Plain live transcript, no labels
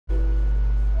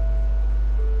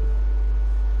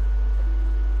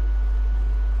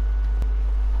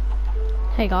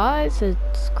Hey guys,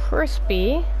 it's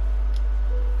Crispy,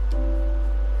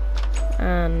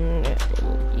 and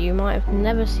you might have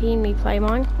never seen me play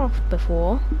Minecraft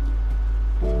before.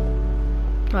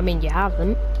 I mean, you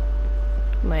haven't.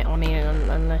 I mean,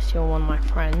 unless you're one of my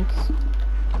friends.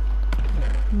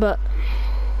 But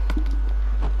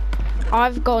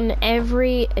I've gotten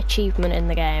every achievement in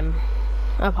the game,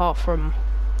 apart from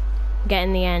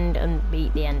getting the end and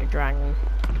beat the Ender Dragon.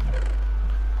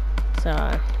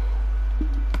 So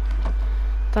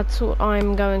that's what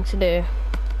I'm going to do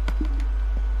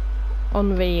on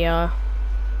the video,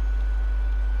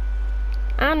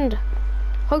 and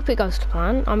hope it goes to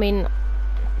plan. I mean,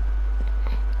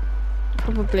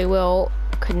 probably will,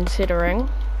 considering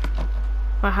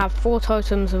I have 4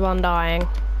 totems of undying,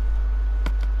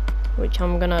 which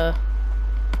I'm gonna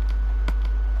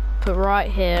put right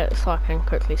here so I can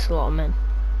quickly slot them in.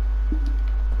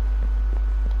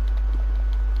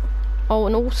 Oh,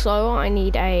 and also I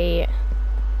need a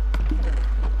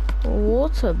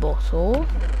water bottle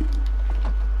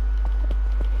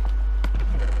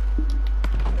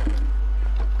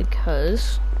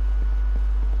because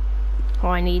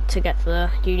I need to get the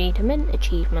 "you need a mint"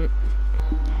 achievement.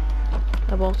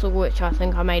 A bottle which I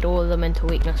think I made all of them into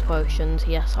weakness potions.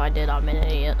 Yes, I did. I'm an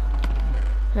idiot.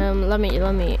 Let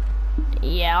me.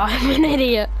 Yeah, I'm an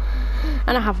idiot.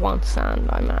 And I have 1 sand.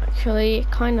 I'm actually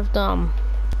kind of dumb.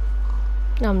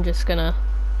 I'm just gonna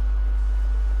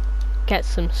get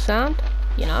some sand,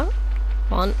 you know.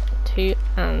 1, 2,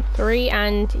 and 3,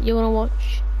 and you're gonna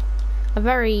watch a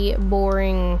very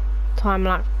boring time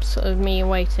lapse of me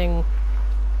waiting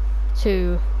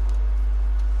to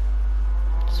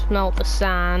smelt the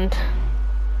sand.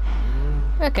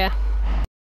 Okay.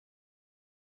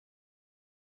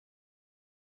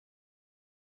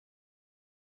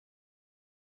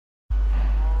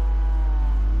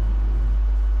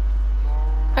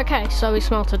 Okay, so we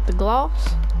smelted the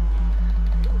glass.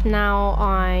 Now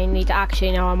I need to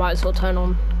I might as well turn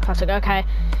on plastic. Okay,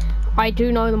 I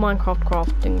do know the Minecraft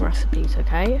crafting recipes,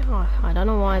 okay? I don't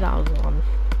know why that was one.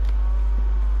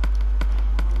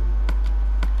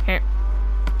 Okay.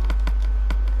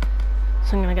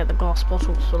 So I'm gonna get the glass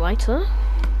bottles for later.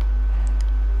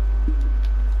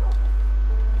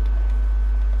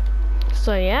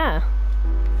 So yeah,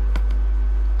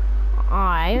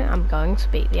 I am going to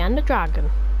beat the Ender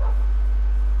Dragon.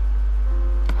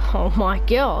 Oh my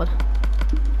god.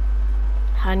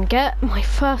 And get my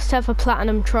first ever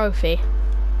platinum trophy.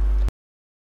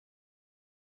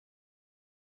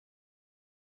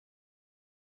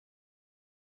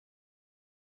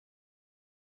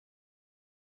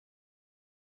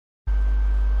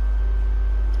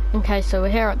 Okay, so we're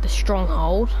here at the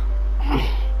stronghold.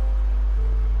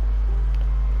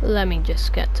 Let me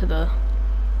just get to the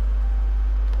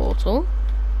portal.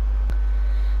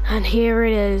 And here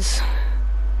it is.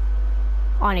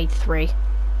 I need 3.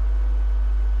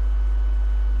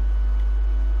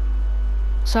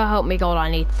 So help me God,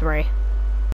 I need 3.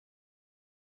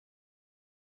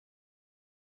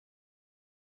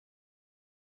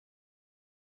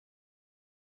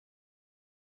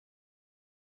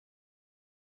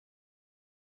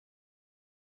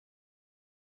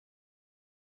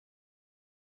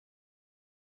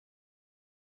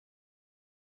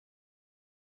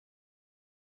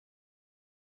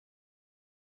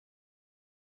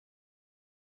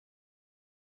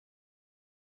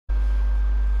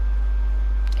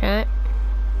 Okay.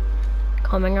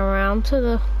 Coming around to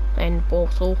the end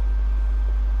portal.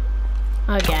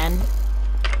 Again.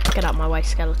 Get out my way,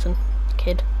 skeleton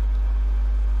kid.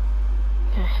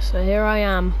 Okay, so here I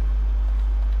am.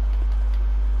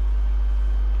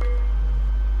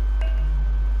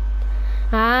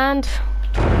 And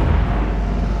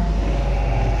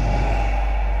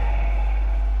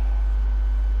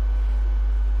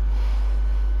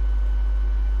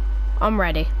I'm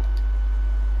ready.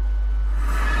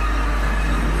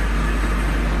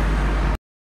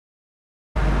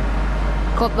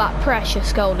 Got that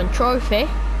precious golden trophy.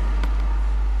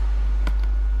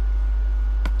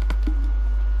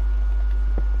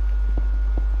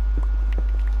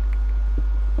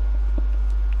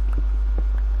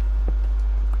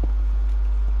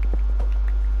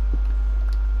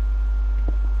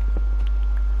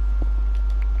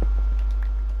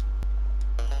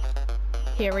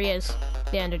 Here he is,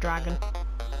 the Ender Dragon.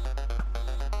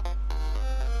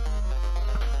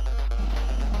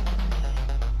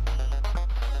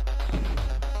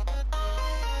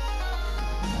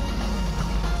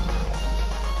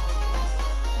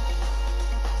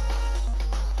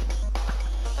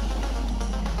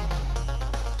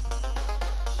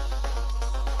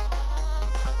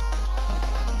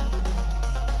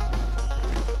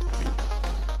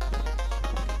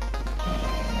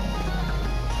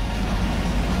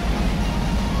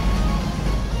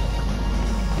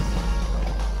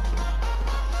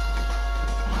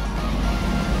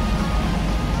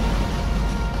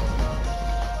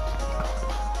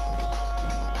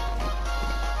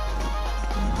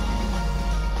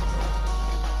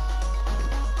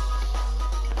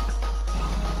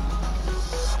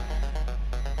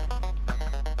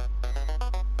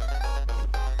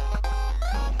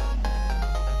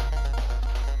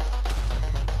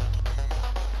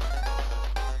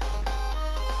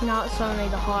 Now it's only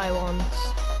the high ones.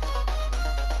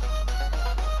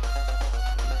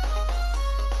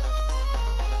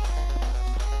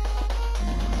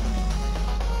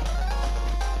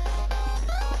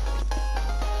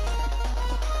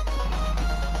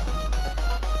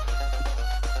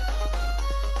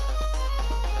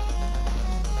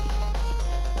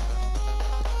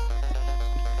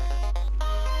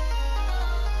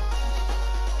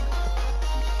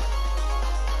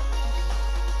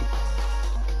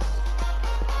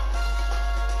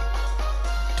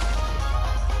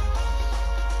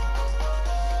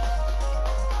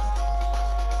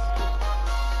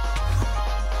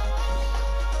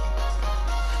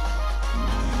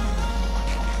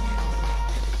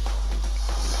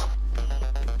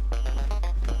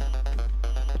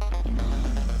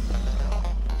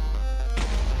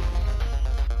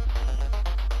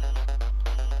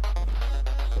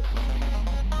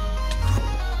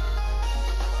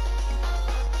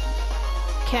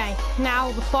 Okay,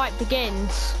 now the fight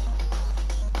begins.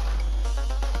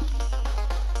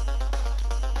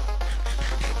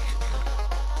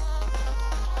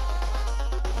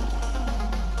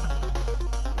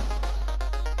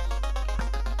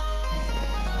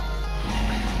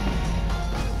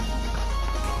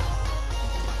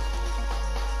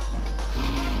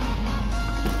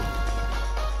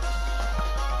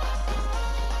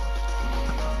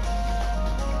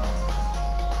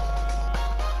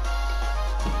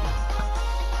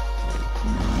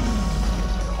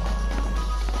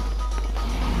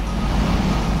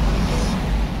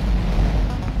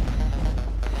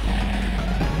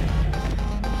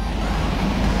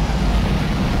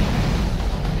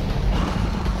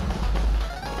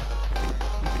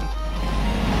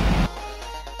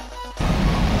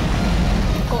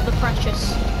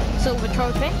 Precious silver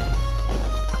trophy.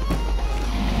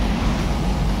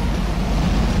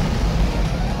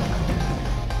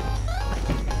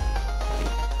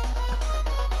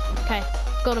 Okay,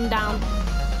 got him down.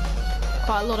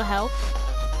 Quite a lot of health.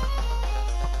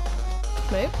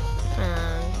 Move.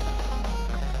 And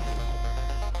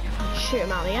shoot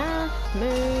him out of the air.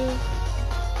 Move.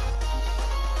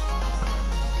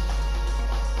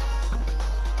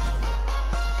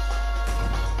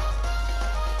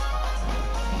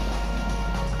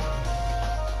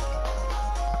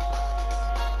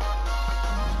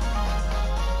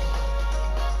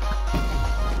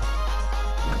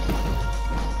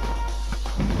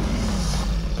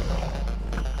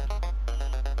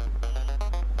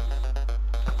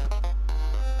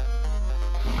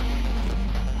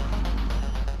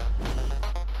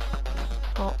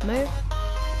 Move.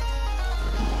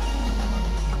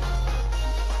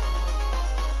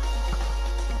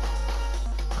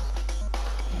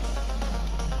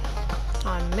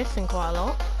 I'm missing quite a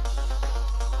lot.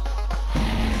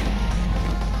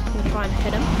 I'm gonna try and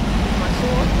hit him with my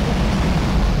sword.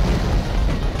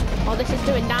 Oh, this is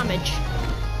doing damage.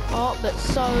 Oh, but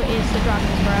so is the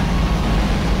dragon's breath.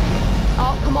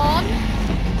 Oh, come on.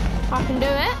 I can do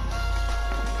it.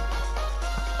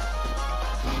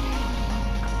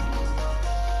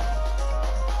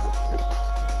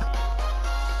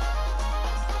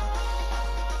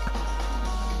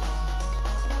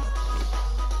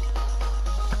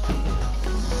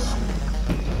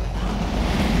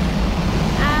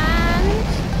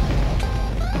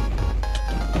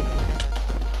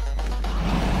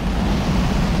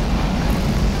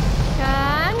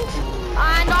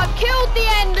 Killed the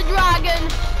Ender Dragon.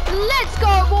 Let's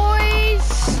go,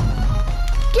 boys.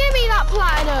 Give me that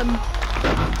platinum.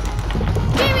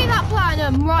 Give me that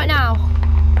platinum right now.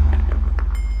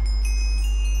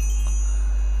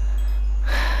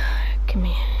 Give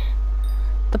me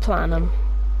the platinum.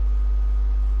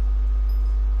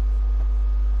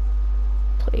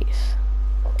 Please.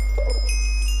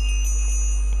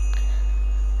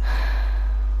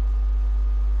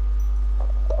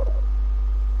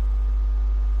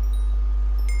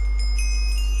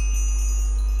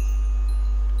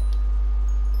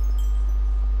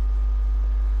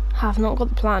 Have not got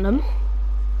the platinum.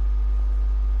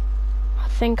 I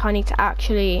think I need to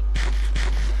actually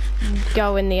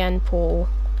go in the end portal.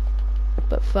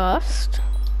 But first,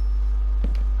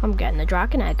 I'm getting the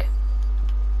dragon egg.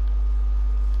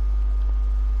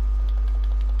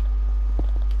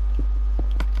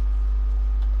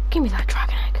 Give me that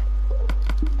dragon egg.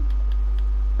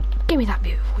 Give me that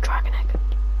beautiful dragon egg.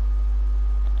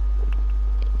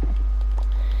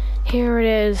 Here it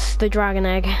is, the dragon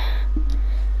egg.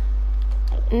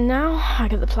 Now I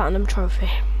get the platinum trophy.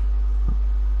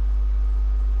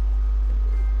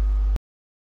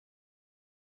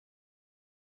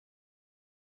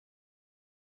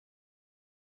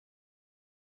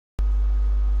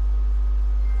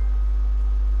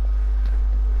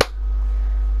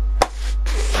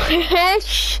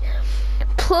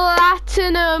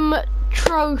 Platinum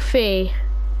trophy.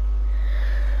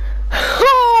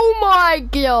 Oh my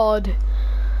god.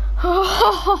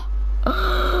 Oh.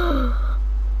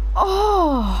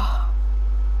 Oh.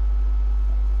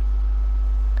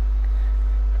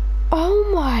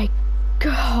 Oh my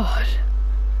god.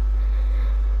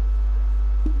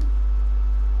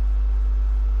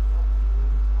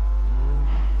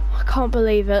 I can't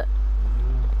believe it.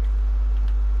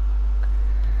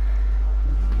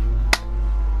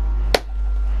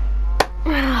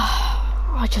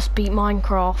 I just beat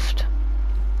Minecraft.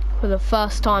 For the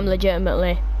first time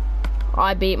legitimately.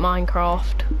 I beat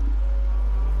Minecraft.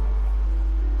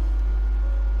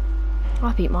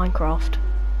 I beat Minecraft.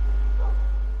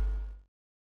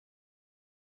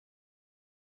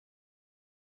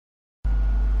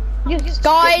 Yes.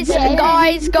 Guys, Yeah.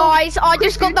 guys, I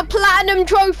just got the platinum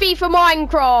trophy for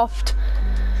Minecraft.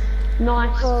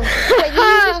 Nice. Wait,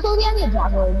 you just killed the Ender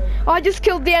Dragon? I just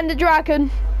killed the Ender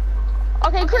Dragon.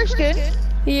 Okay, Christian.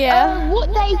 Yeah.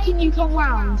 What day can you come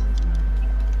round?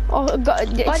 Oh God.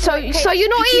 So okay, you're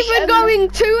not even going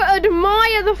to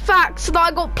admire the fact that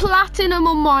I got platinum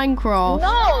on Minecraft.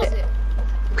 No.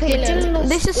 Okay, Dylan lost,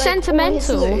 This is like, all his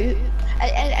sentimental. loot,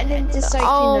 and then just like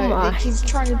Oh you know, my. like, he's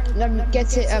trying to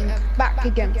get it back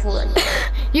again for him.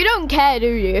 You don't care, do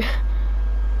you?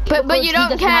 But Because you he don't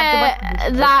doesn't have the care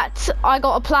weapons. that I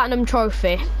got a platinum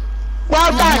trophy.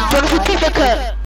 Well done, got a certificate.